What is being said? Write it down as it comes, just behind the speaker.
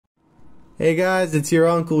Hey guys, it's your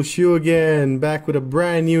Uncle Shu again, back with a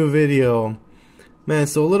brand new video. Man,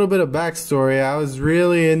 so a little bit of backstory. I was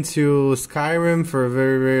really into Skyrim for a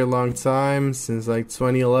very long time, since like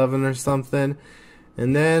 2011 or something.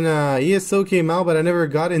 And then ESO came out, but I never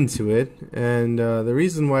got into it. And the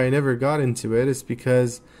reason why I never got into it is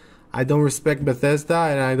because I don't respect Bethesda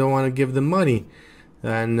and I don't want to give them money.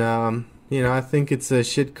 And, you know, I think it's a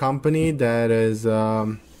shit company that is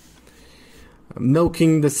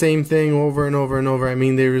milking the same thing over and over and over. I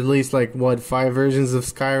mean, they released like, what, 5 versions of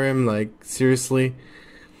Skyrim? Like, seriously?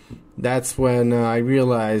 That's when I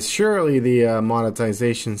realized surely the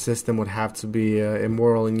monetization system would have to be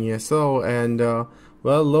immoral in ESO. And,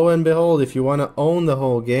 well, lo and behold, if you want to own the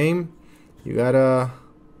whole game, you gotta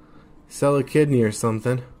sell a kidney or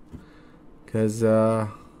something. Because,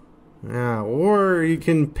 yeah, or you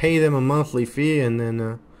can pay them a monthly fee and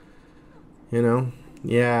then, you know,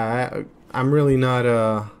 yeah, I'm really not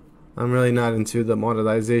into the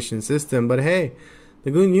monetization system. But hey,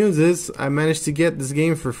 the good news is I managed to get this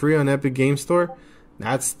game for free on Epic Game Store.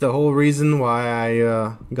 That's the whole reason why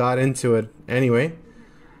I got into it anyway.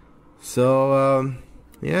 So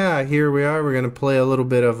yeah, here we are. We're gonna play a little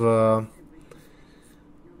bit of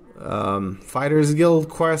Fighters Guild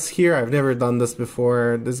quest here. I've never done this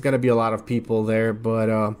before. There's gonna be a lot of people there,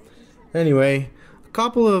 but anyway, a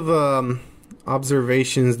couple of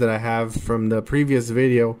observations that I have from the previous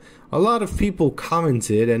video. A lot of people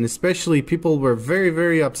commented, and especially people were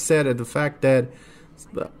very upset at the fact that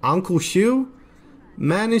Uncle Shu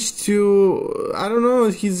managed to, I don't know,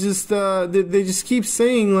 he's just they just keep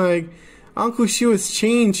saying like Uncle Shu has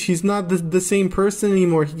changed. He's not the same person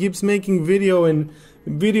anymore. He keeps making videos in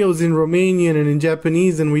Romanian and in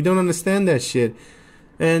Japanese, and we don't understand that shit.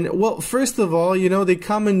 And, well, first of all, you know, they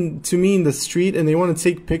come to me in the street and they want to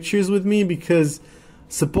take pictures with me because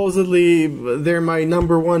supposedly they're my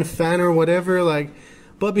 #1 fan or whatever. Like,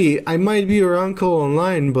 Bubby, I might be your uncle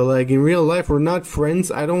online, but, like, in real life, we're not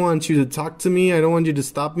friends. I don't want you to talk to me. I don't want you to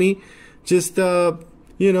stop me. Just,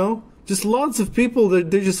 you know, just lots of people, they're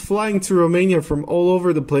just flying to Romania from all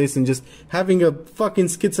over the place and just having a fucking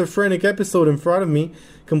schizophrenic episode in front of me,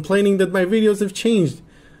 complaining that my videos have changed.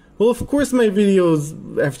 Well, of course my videos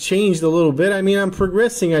have changed a little bit. I mean, I'm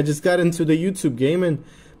progressing. I just got into the YouTube game and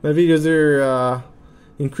my videos are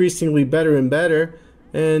increasingly better and better.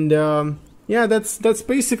 And yeah, that's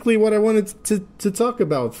basically what I wanted to talk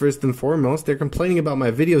about first and foremost. They're complaining about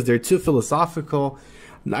my videos. They're too philosophical.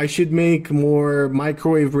 I should make more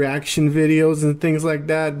microwave reaction videos and things like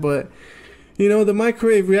that, but you know, the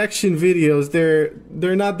microwave reaction videos,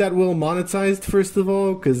 they're not that well monetized, first of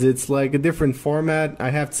all, because it's like a different format.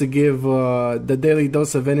 I have to give the Daily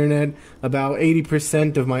Dose of Internet about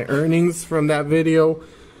 80% of my earnings from that video.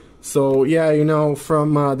 So yeah, you know,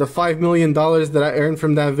 from the $5 million that I earned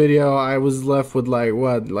from that video, I was left with like,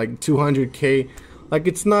 what, like 200K. Like,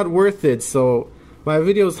 it's not worth it. So my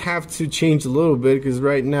videos have to change a little bit, because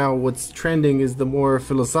right now what's trending is the more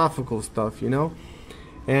philosophical stuff, you know?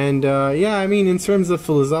 And yeah, I mean, in terms of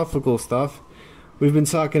philosophical stuff, we've been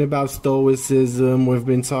talking about stoicism, we've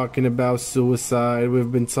been talking about suicide,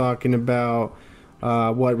 we've been talking about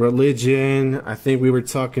what, religion. I think we were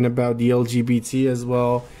talking about the LGBT as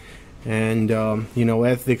well, and you know,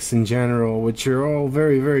 ethics in general, which are all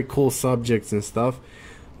very cool subjects and stuff.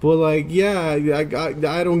 But like, yeah,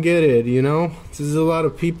 I don't get it, you know? There's a lot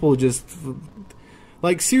of people just,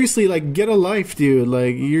 like, seriously, like, get a life, dude.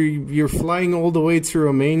 Like, you're flying all the way to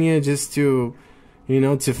Romania just to, you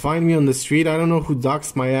know, to find me on the street. I don't know who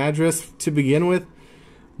doxed my address to begin with.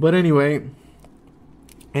 But anyway,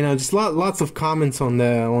 you know, just lots of comments on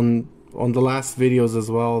the last videos as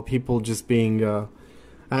well. People just being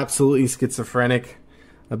absolutely schizophrenic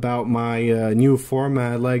about my new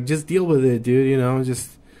format. Like, just deal with it, dude, you know,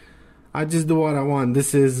 I just do what I want.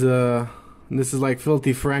 This is like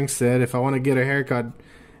Filthy Frank said, if I want to get a haircut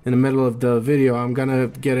in the middle of the video, I'm gonna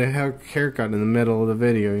get a haircut in the middle of the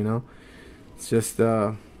video, you know? It's just,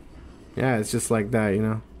 yeah, it's just like that, you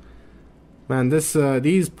know? Man,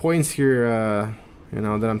 these points here, you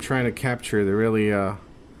know, that I'm trying to capture, they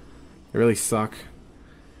really suck.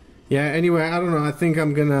 Yeah, anyway, I don't know, I think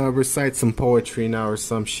I'm gonna recite some poetry now or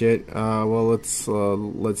some shit. Well,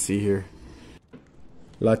 let's see here.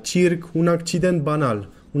 La circ, un accident banal.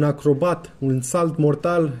 Un acrobat, un salt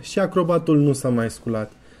mortal și acrobatul nu s-a mai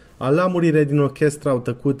sculat. Alamurile din orchestră au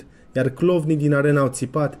tăcut, iar clovnii din arenă au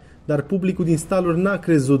țipat, dar publicul din staluri n-a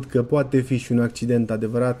crezut că poate fi și un accident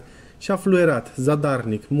adevărat și a fluierat,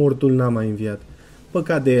 zadarnic, mortul n-a mai înviat.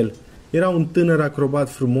 Păcat de el, era un tânăr acrobat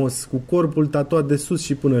frumos, cu corpul tatuat de sus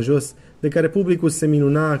și până jos, de care publicul se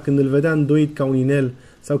minuna când îl vedea îndoit ca un inel,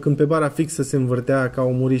 sau când pe bara fixă se învârtea ca o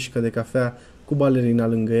murișcă de cafea cu balerina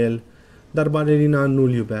lângă el, dar balerina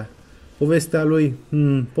nu-l iubea. Povestea lui,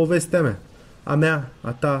 povestea mea, a mea,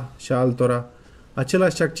 a ta și a altora,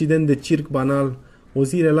 același accident de circ banal, o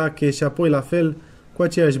zi relache și apoi la fel, cu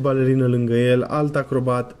aceeași balerină lângă el, alt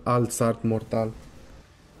acrobat, alt salt mortal.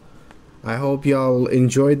 I hope y'all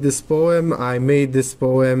enjoyed this poem. I made this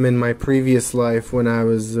poem in my previous life when I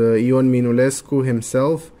was Ion Minulescu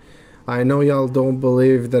himself. I know y'all don't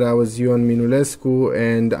believe that I was Ion Minulescu,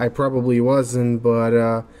 and I probably wasn't, but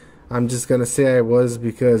I'm just gonna say I was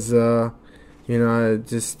because, you know,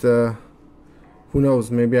 just, who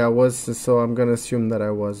knows, maybe I was, so I'm gonna assume that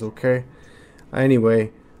I was, okay?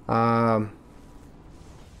 Anyway,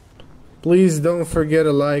 please don't forget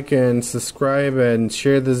to like and subscribe and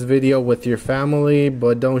share this video with your family,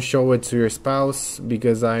 but don't show it to your spouse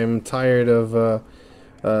because I'm tired of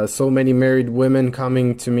so many married women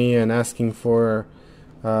coming to me and asking for,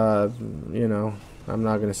 you know, I'm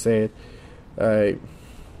not gonna say it.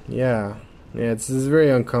 Yeah, it's very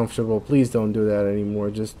uncomfortable. Please don't do that anymore.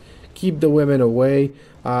 Just keep the women away.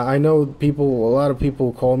 I know a lot of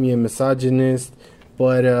people call me a misogynist,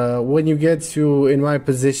 but when you get to in my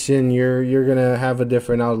position, you're gonna have a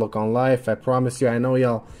different outlook on life. I promise you. I know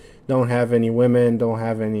y'all don't have any women, don't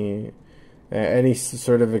have any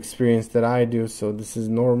sort of experience that I do, so this is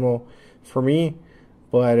normal for me.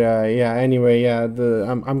 But yeah. Anyway, yeah.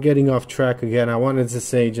 I'm getting off track again. I wanted to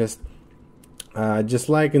say just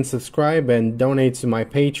like and subscribe and donate to my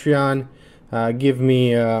Patreon. Give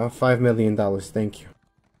me $5 million. Thank you.